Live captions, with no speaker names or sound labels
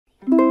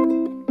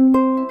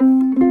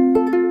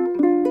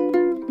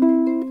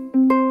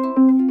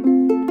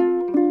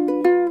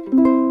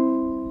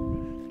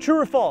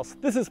True or false?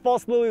 This is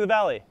false lily of the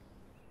valley.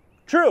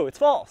 True, it's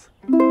false.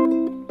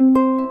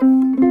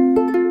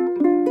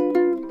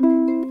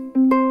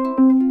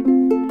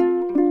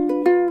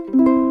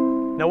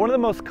 Now, one of the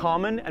most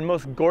common and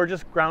most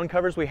gorgeous ground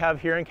covers we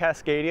have here in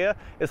Cascadia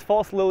is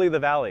false lily of the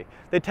valley.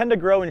 They tend to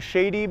grow in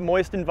shady,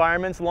 moist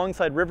environments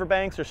alongside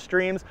riverbanks or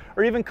streams,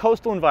 or even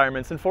coastal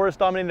environments in forests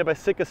dominated by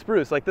Sćwx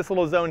spruce, like this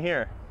little zone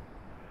here.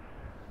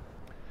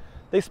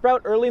 They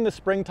sprout early in the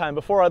springtime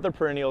before other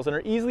perennials and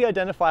are easily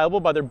identifiable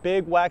by their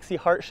big, waxy,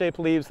 heart-shaped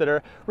leaves that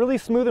are really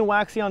smooth and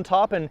waxy on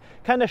top and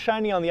kind of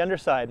shiny on the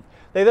underside.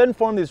 They then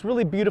form these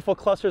really beautiful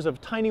clusters of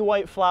tiny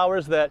white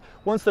flowers that,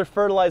 once they're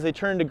fertilized, they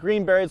turn into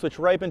green berries which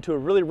ripen to a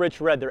really rich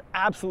red. They're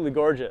absolutely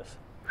gorgeous.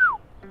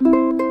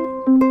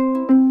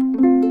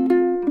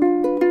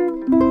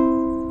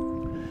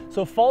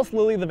 So false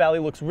lily of the valley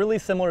looks really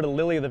similar to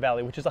lily of the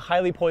valley, which is a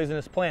highly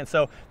poisonous plant.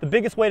 So the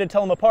biggest way to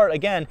tell them apart,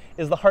 again,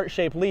 is the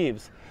heart-shaped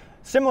leaves.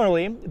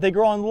 Similarly, they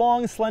grow on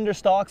long, slender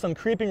stalks on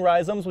creeping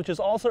rhizomes, which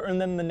has also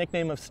earned them the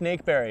nickname of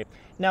snakeberry.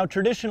 Now,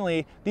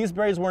 traditionally, these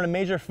berries weren't a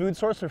major food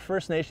source for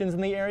First Nations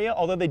in the area,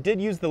 although they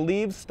did use the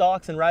leaves,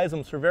 stalks, and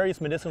rhizomes for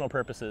various medicinal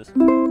purposes.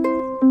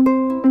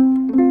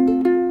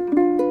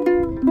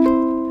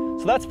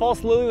 So that's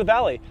false lily of the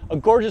valley, a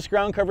gorgeous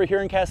ground cover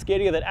here in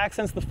Cascadia that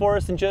accents the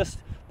forest in just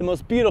the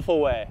most beautiful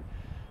way.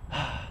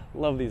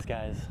 Love these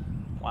guys.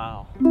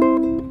 Wow.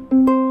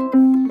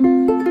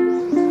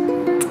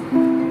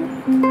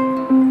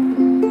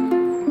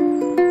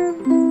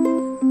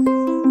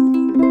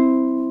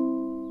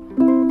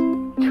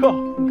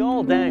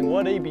 Oh, dang,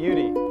 what a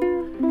beauty.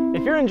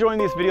 If you're enjoying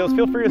these videos,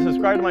 feel free to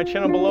subscribe to my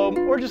channel below,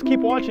 or just keep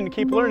watching to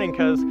keep learning,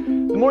 because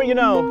the more you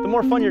know, the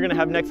more fun you're going to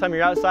have next time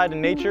you're outside in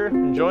nature,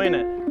 enjoying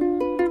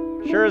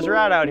it. Sure is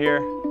rad out here.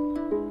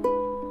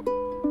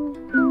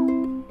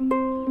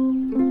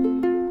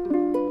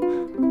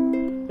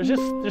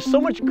 There's so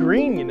much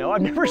green, you know?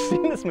 I've never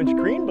seen this much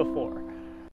green before.